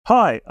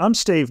Hi, I'm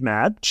Steve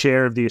Mabb,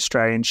 Chair of the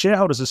Australian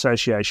Shareholders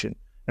Association,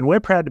 and we're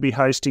proud to be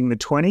hosting the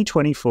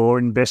 2024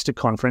 Investor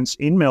Conference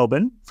in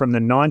Melbourne from the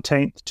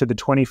 19th to the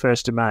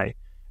 21st of May.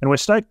 And we're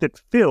stoked that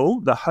Phil,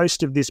 the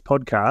host of this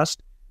podcast,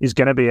 is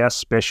going to be our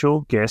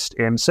special guest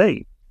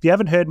MC. If you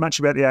haven't heard much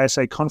about the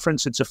ASA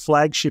conference, it's a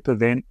flagship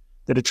event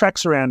that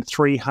attracts around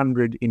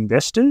 300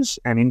 investors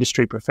and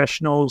industry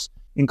professionals,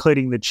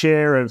 including the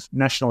chair of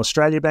National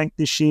Australia Bank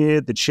this year,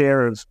 the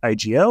chair of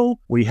AGL.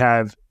 We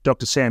have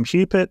Dr. Sam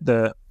Hupert,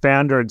 the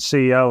founder and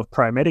CEO of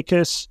Pro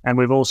Medicus, and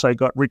we've also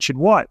got Richard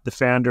White, the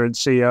founder and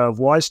CEO of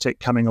WiseTech,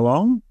 coming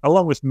along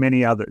with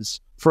many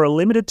others. For a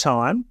limited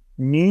time,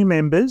 new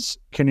members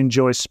can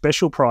enjoy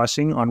special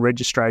pricing on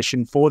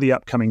registration for the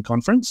upcoming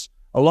conference,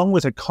 along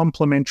with a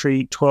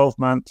complimentary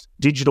 12-month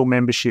digital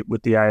membership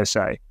with the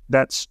ASA.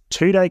 That's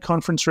 2-day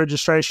conference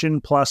registration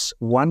plus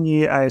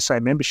 1-year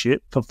ASA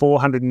membership for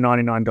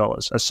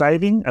 $499, a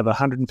saving of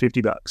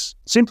 $150.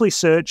 Simply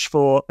search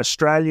for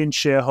Australian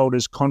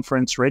Shareholders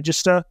Conference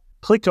Register,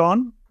 click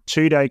on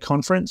 2-day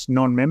conference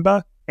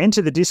non-member,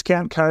 enter the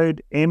discount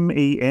code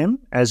MEM,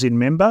 as in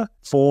member,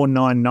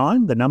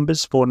 499, the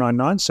numbers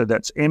 499, so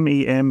that's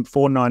MEM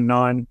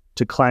 499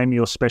 to claim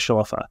your special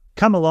offer.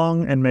 Come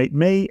along and meet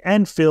me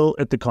and Phil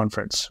at the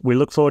conference. We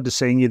look forward to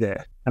seeing you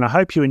there. And I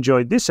hope you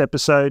enjoyed this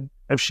episode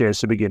of Shares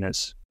for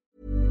Beginners.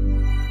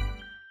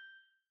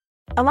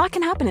 A lot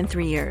can happen in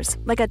 3 years,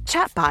 like a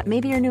chatbot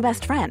may be your new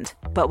best friend.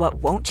 But what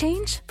won't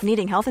change?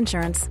 Needing health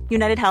insurance.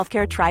 United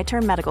Healthcare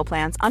Tri-Term Medical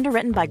Plans,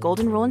 underwritten by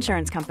Golden Rule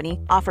Insurance Company,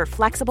 offer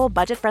flexible,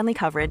 budget-friendly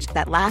coverage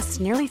that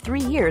lasts nearly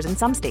 3 years in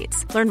some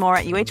states. Learn more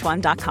at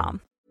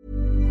uh1.com.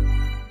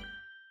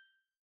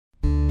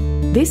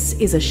 This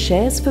is a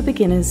Shares for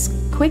Beginners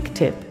quick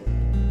tip.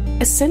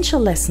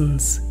 Essential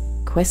lessons.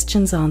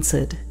 Questions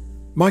answered.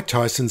 Mike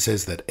Tyson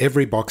says that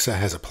every boxer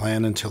has a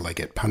plan until they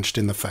get punched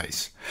in the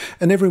face,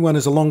 and everyone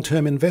is a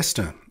long-term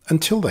investor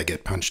until they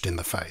get punched in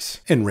the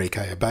face.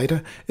 Enrique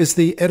Abeyta is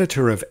the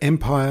editor of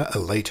Empire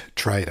Elite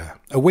Trader,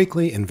 a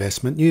weekly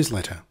investment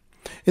newsletter.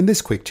 In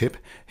this quick tip,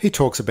 he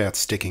talks about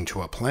sticking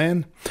to a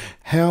plan,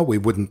 how we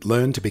wouldn't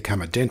learn to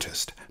become a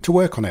dentist, to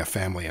work on our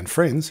family and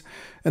friends,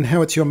 and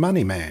how it's your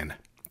money, man.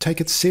 Take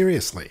it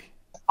seriously.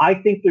 I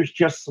think there's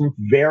just some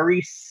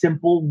very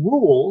simple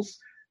rules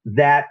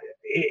that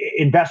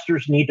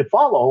investors need to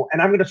follow.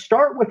 And I'm going to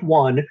start with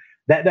one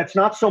that's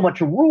not so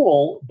much a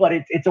rule, but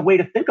it's a way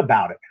to think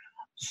about it,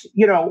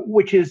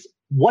 which is,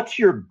 what's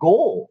your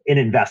goal in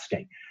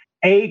investing?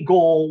 A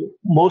goal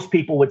most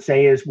people would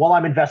say is, well,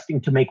 I'm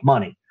investing to make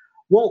money.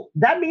 Well,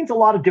 that means a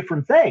lot of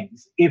different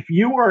things. If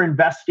you are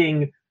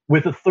investing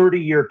with a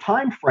 30-year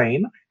time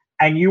frame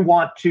and you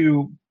want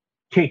to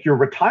take your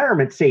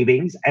retirement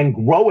savings and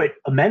grow it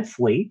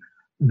immensely,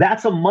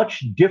 that's a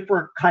much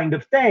different kind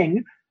of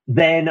thing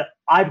than,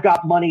 I've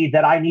got money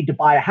that I need to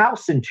buy a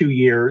house in 2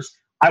 years.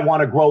 I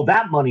want to grow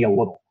that money a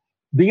little.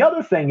 The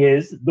other thing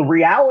is, the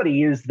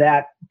reality is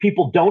that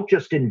people don't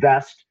just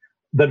invest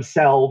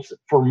themselves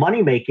for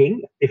money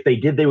making. If they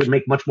did, they would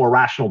make much more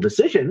rational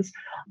decisions.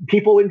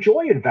 People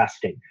enjoy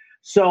investing.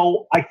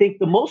 So I think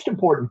the most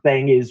important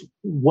thing is,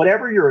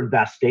 whatever you're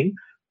investing,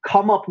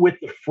 come up with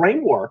the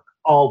framework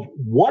of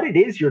what it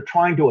is you're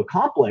trying to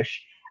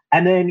accomplish,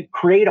 and then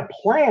create a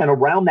plan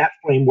around that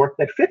framework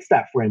that fits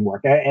that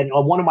framework. And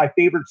one of my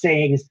favorite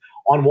sayings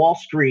on Wall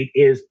Street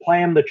is,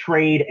 plan the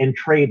trade and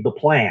trade the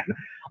plan.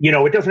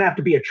 It doesn't have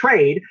to be a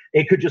trade.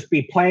 It could just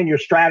be plan your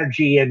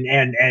strategy and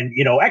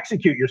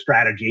execute your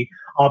strategy.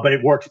 But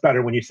it works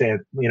better when you say,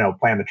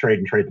 plan the trade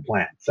and trade the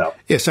plan. So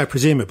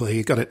presumably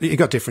you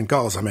got different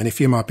goals. I mean,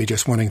 if you might be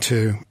just wanting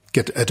to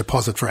get a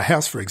deposit for a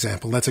house, for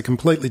example, that's a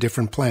completely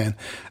different plan,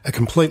 a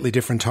completely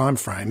different time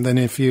frame than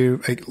if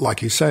you,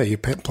 like you say, you're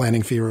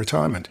planning for your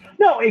retirement.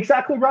 No,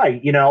 exactly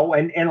right.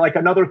 And like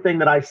another thing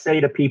that I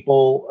say to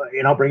people,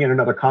 and I'll bring in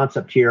another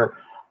concept here,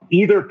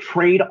 either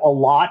trade a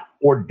lot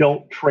or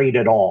don't trade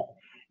at all.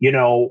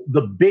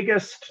 The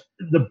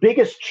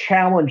biggest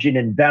challenge in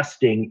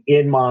investing,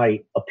 in my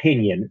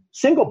opinion,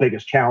 single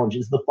biggest challenge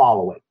is the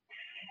following: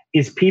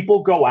 is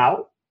people go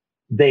out,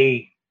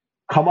 they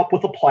come up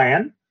with a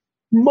plan.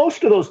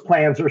 Most of those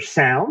plans are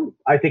sound.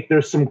 I think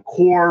there's some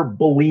core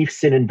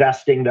beliefs in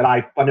investing that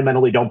I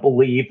fundamentally don't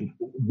believe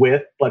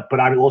with, but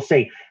I will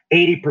say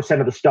 80%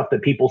 of the stuff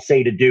that people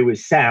say to do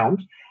is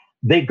sound.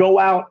 They go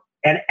out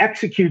and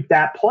execute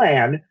that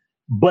plan,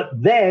 but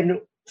then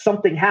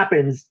something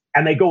happens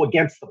and they go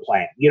against the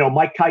plan.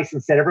 Mike Tyson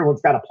said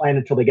everyone's got a plan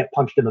until they get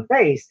punched in the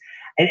face.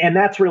 And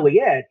that's really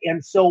it.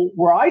 And so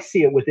where I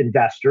see it with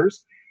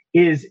investors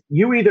is,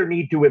 you either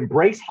need to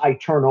embrace high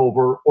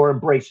turnover or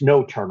embrace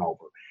no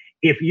turnover.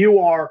 If you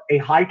are a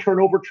high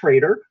turnover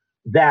trader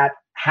that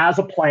has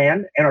a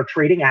plan and are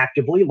trading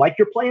actively, like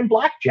you're playing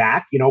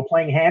blackjack,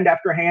 playing hand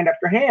after hand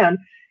after hand,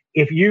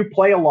 if you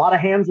play a lot of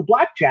hands of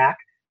blackjack,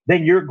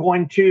 then you're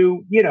going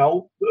to,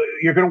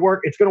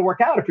 it's going to work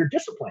out if you're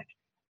disciplined.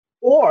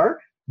 Or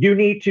you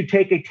need to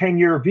take a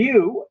 10-year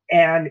view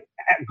and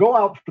go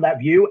out for that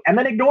view and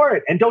then ignore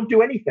it and don't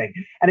do anything.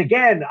 And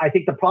again, I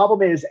think the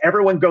problem is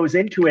everyone goes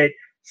into it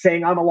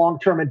saying I'm a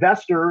long-term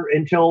investor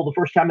until the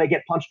first time they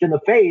get punched in the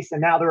face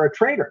and now they're a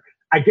trader.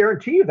 I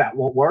guarantee you that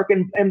won't work.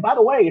 And by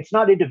the way, it's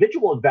not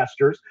individual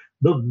investors.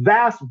 The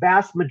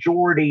vast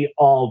majority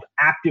of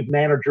active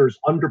managers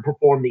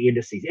underperform the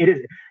indices.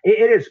 It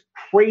is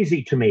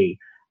crazy to me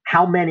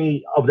how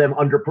many of them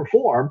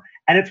underperform.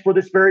 And it's for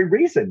this very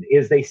reason,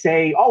 is they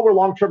say, oh, we're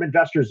long-term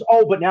investors.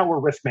 Oh, but now we're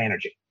risk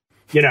managing,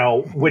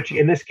 which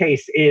in this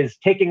case is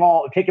taking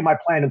my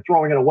plan and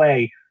throwing it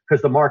away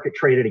because the market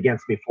traded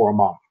against me for a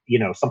month,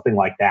 something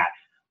like that.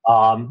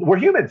 We're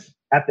humans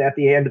at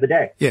the end of the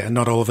day. Yeah,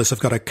 not all of us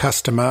have got a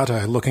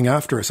customato looking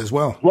after us as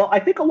well. Well, I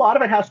think a lot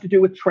of it has to do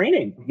with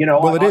training.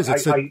 Well, it is.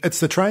 It's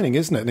the training,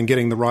 isn't it? And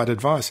getting the right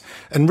advice.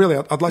 And really,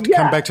 I'd like to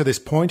come back to this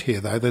point here,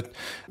 though, that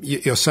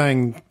you're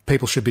saying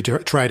people should be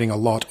trading a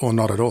lot or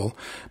not at all.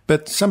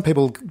 But some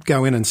people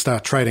go in and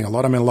start trading a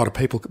lot. I mean, a lot of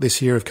people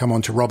this year have come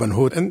on to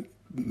Robinhood, and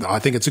I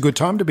think it's a good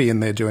time to be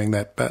in there doing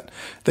that, but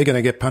they're going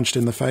to get punched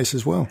in the face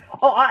as well.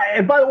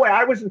 And by the way,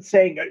 I wasn't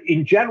saying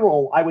in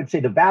general, I would say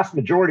the vast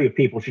majority of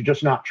people should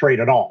just not trade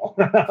at all.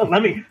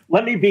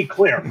 Let me be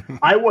clear.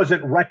 I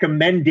wasn't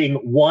recommending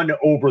one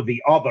over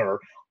the other.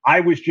 I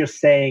was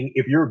just saying,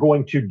 if you're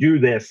going to do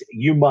this,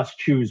 you must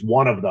choose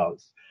one of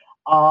those.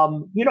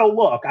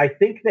 Look, I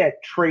think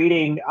that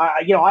trading,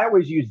 I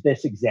always use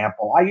this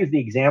example. I use the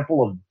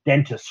example of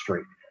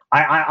dentistry.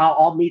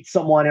 I'll meet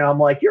someone and I'm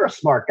like, you're a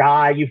smart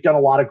guy. You've done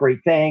a lot of great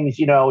things.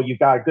 You've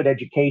got a good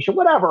education,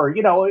 whatever,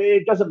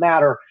 it doesn't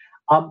matter.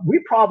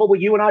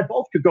 You and I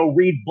both could go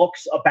read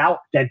books about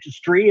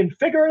dentistry and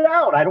figure it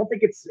out. I don't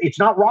think it's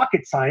not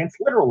rocket science,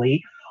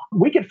 literally.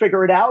 We could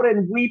figure it out,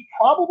 and we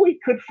probably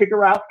could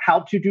figure out how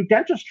to do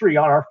dentistry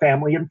on our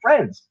family and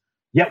friends.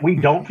 Yet we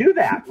don't do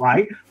that,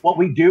 right? What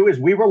we do is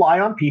we rely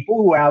on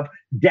people who have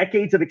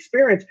decades of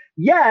experience.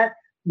 Yet,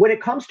 when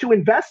it comes to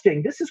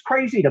investing, this is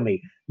crazy to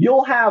me.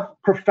 You'll have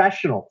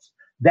professionals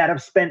that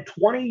have spent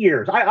 20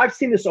 years. I've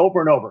seen this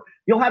over and over.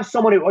 You'll have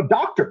someone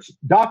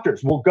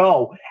doctors will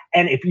go.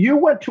 And if you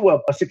went to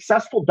a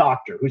successful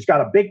doctor who's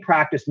got a big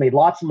practice, made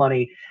lots of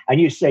money,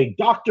 and you say,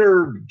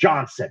 Dr.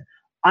 Johnson,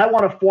 I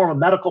want to form a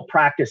medical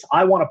practice.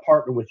 I want to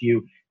partner with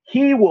you.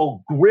 He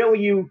will grill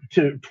you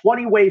to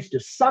 20 ways to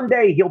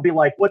Sunday. He'll be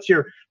like, what's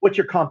your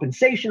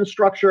compensation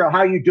structure? How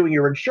are you doing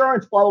your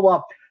insurance? Blah, blah,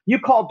 blah. You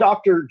call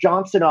Dr.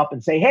 Johnson up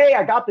and say, hey,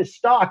 I got this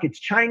stock. It's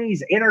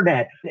Chinese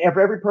internet. If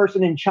every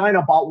person in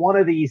China bought one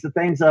of these, the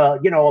thing's a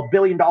 $1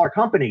 billion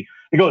company.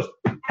 He goes,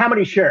 how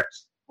many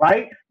shares?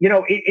 Right?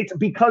 It's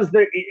because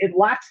it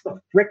lacks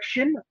the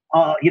friction.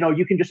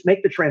 You can just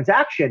make the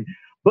transaction.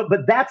 But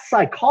that's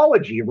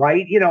psychology,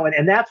 right?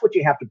 And that's what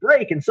you have to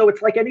break. And so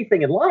it's like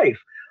anything in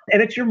life.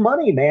 And it's your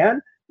money,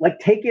 man. Like,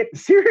 take it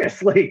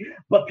seriously.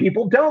 But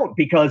people don't,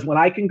 because when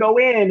I can go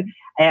in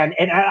and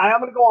I'm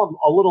going to go on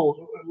a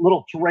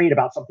little tirade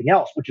about something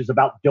else, which is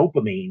about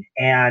dopamine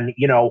and,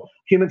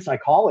 human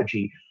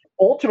psychology.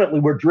 Ultimately,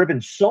 we're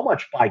driven so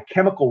much by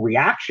chemical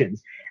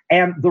reactions.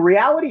 And the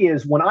reality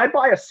is, when I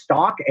buy a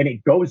stock and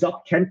it goes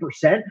up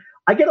 10%,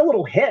 I get a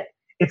little hit.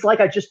 It's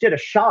like I just did a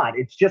shot.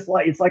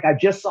 It's like I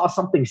just saw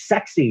something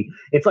sexy.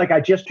 It's like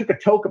I just took a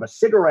toke of a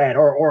cigarette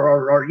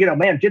or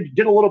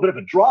did a little bit of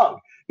a drug.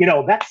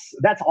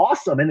 That's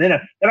awesome. And then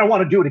I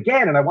want to do it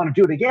again, and I want to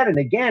do it again and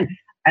again.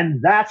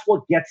 And that's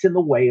what gets in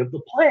the way of the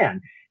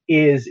plan.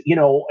 Is,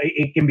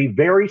 it can be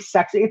very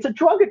sexy. It's a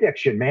drug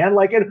addiction, man.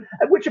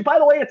 Which, by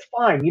the way, it's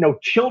fine.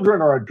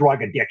 Children are a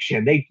drug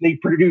addiction. They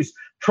produce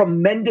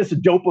tremendous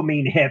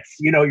dopamine hits,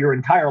 your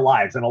entire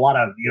lives, and a lot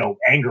of,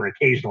 anger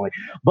occasionally.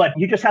 But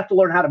you just have to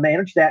learn how to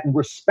manage that and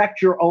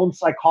respect your own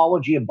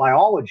psychology and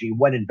biology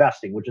when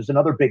investing, which is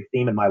another big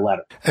theme in my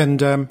letter. And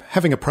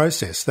having a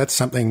process, that's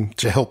something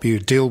to help you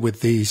deal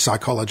with the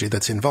psychology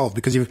that's involved,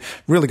 because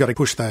you've really got to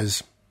push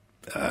those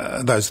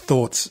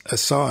thoughts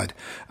aside.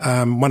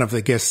 One of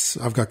the guests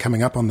I've got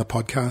coming up on the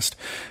podcast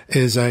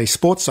is a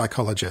sports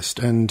psychologist,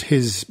 and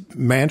his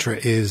mantra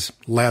is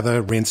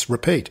lather, rinse,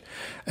 repeat.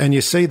 And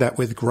you see that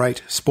with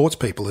great sports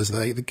people as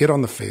they get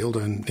on the field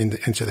and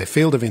into their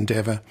field of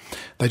endeavour.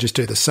 They just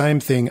do the same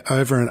thing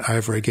over and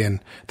over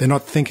again. They're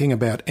not thinking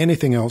about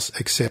anything else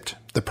except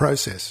the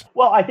process.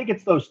 Well, I think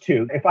it's those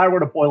two. If I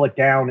were to boil it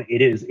down,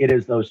 it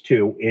is those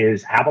two: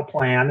 is have a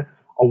plan,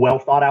 a well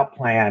thought out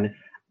plan,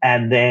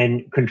 and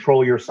then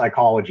control your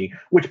psychology,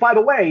 which, by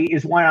the way,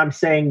 is why I'm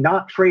saying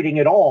not trading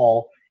at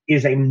all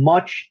is a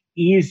much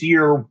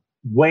easier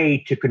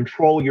way to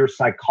control your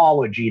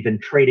psychology than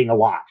trading a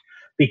lot.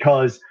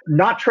 Because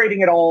not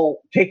trading at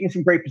all, taking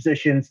some great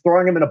positions,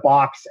 throwing them in a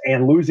box,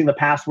 and losing the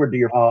password to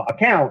your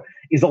account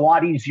is a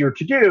lot easier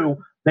to do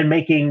than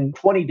making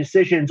 20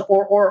 decisions.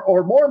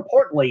 Or more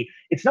importantly,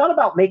 it's not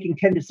about making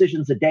 10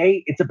 decisions a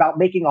day. It's about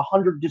making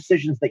 100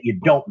 decisions that you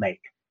don't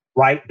make.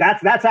 Right?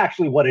 That's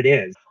actually what it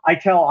is.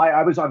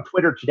 I was on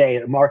Twitter today,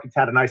 and the market's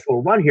had a nice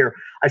little run here.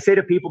 I say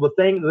to people,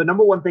 the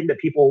number one thing that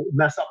people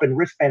mess up in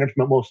risk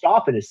management most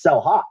often is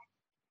sell high.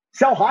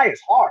 Sell high is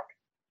hard.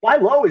 Buy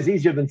low is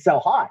easier than sell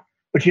high.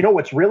 But you know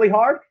what's really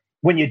hard?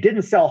 When you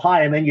didn't sell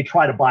high and then you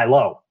try to buy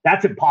low.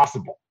 That's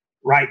impossible.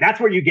 right? That's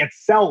where you get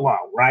sell low,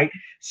 right?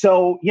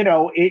 So,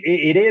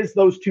 it is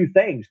those two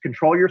things: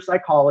 control your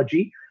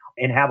psychology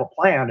and have a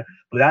plan.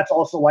 But that's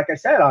also, like I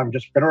said, I'm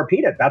just going to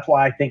repeat it. That's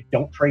why I think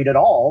don't trade at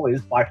all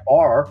is by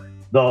far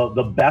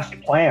the best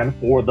plan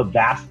for the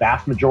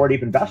vast majority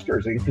of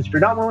investors. Because if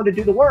you're not willing to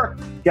do the work,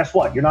 guess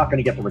what? You're not going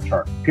to get the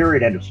return.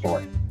 Period. End of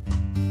story.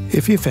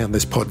 If you found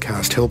this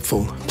podcast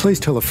helpful, please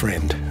tell a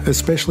friend,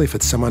 especially if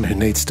it's someone who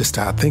needs to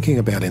start thinking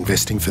about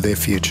investing for their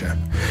future.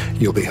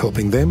 You'll be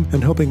helping them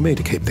and helping me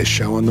to keep this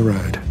show on the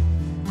road.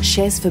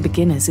 Shares for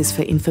Beginners is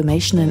for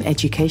information and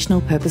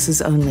educational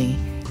purposes only.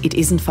 It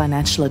isn't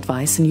financial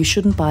advice, and you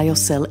shouldn't buy or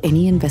sell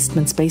any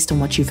investments based on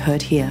what you've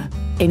heard here.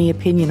 Any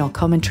opinion or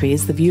commentary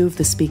is the view of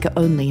the speaker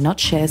only, not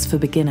Shares for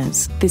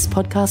Beginners. This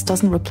podcast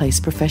doesn't replace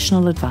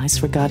professional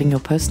advice regarding your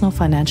personal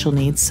financial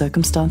needs,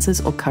 circumstances,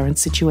 or current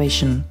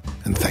situation.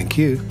 And thank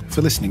you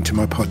for listening to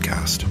my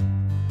podcast.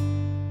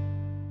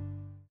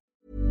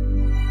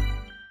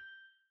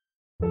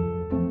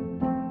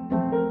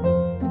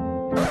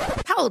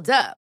 Hold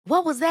up.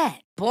 What was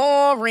that?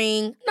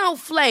 Boring. No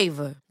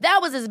flavor. That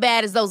was as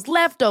bad as those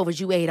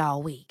leftovers you ate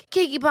all week.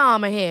 Keke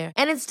Palmer here,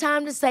 and it's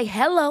time to say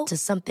hello to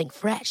something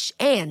fresh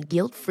and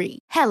guilt-free.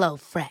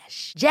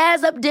 HelloFresh.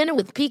 Jazz up dinner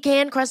with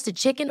pecan-crusted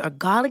chicken or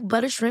garlic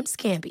butter shrimp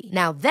scampi.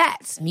 Now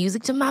that's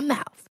music to my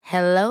mouth.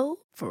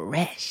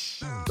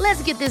 HelloFresh.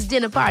 Let's get this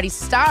dinner party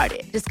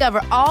started.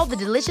 Discover all the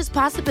delicious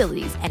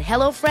possibilities at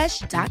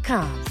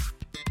HelloFresh.com.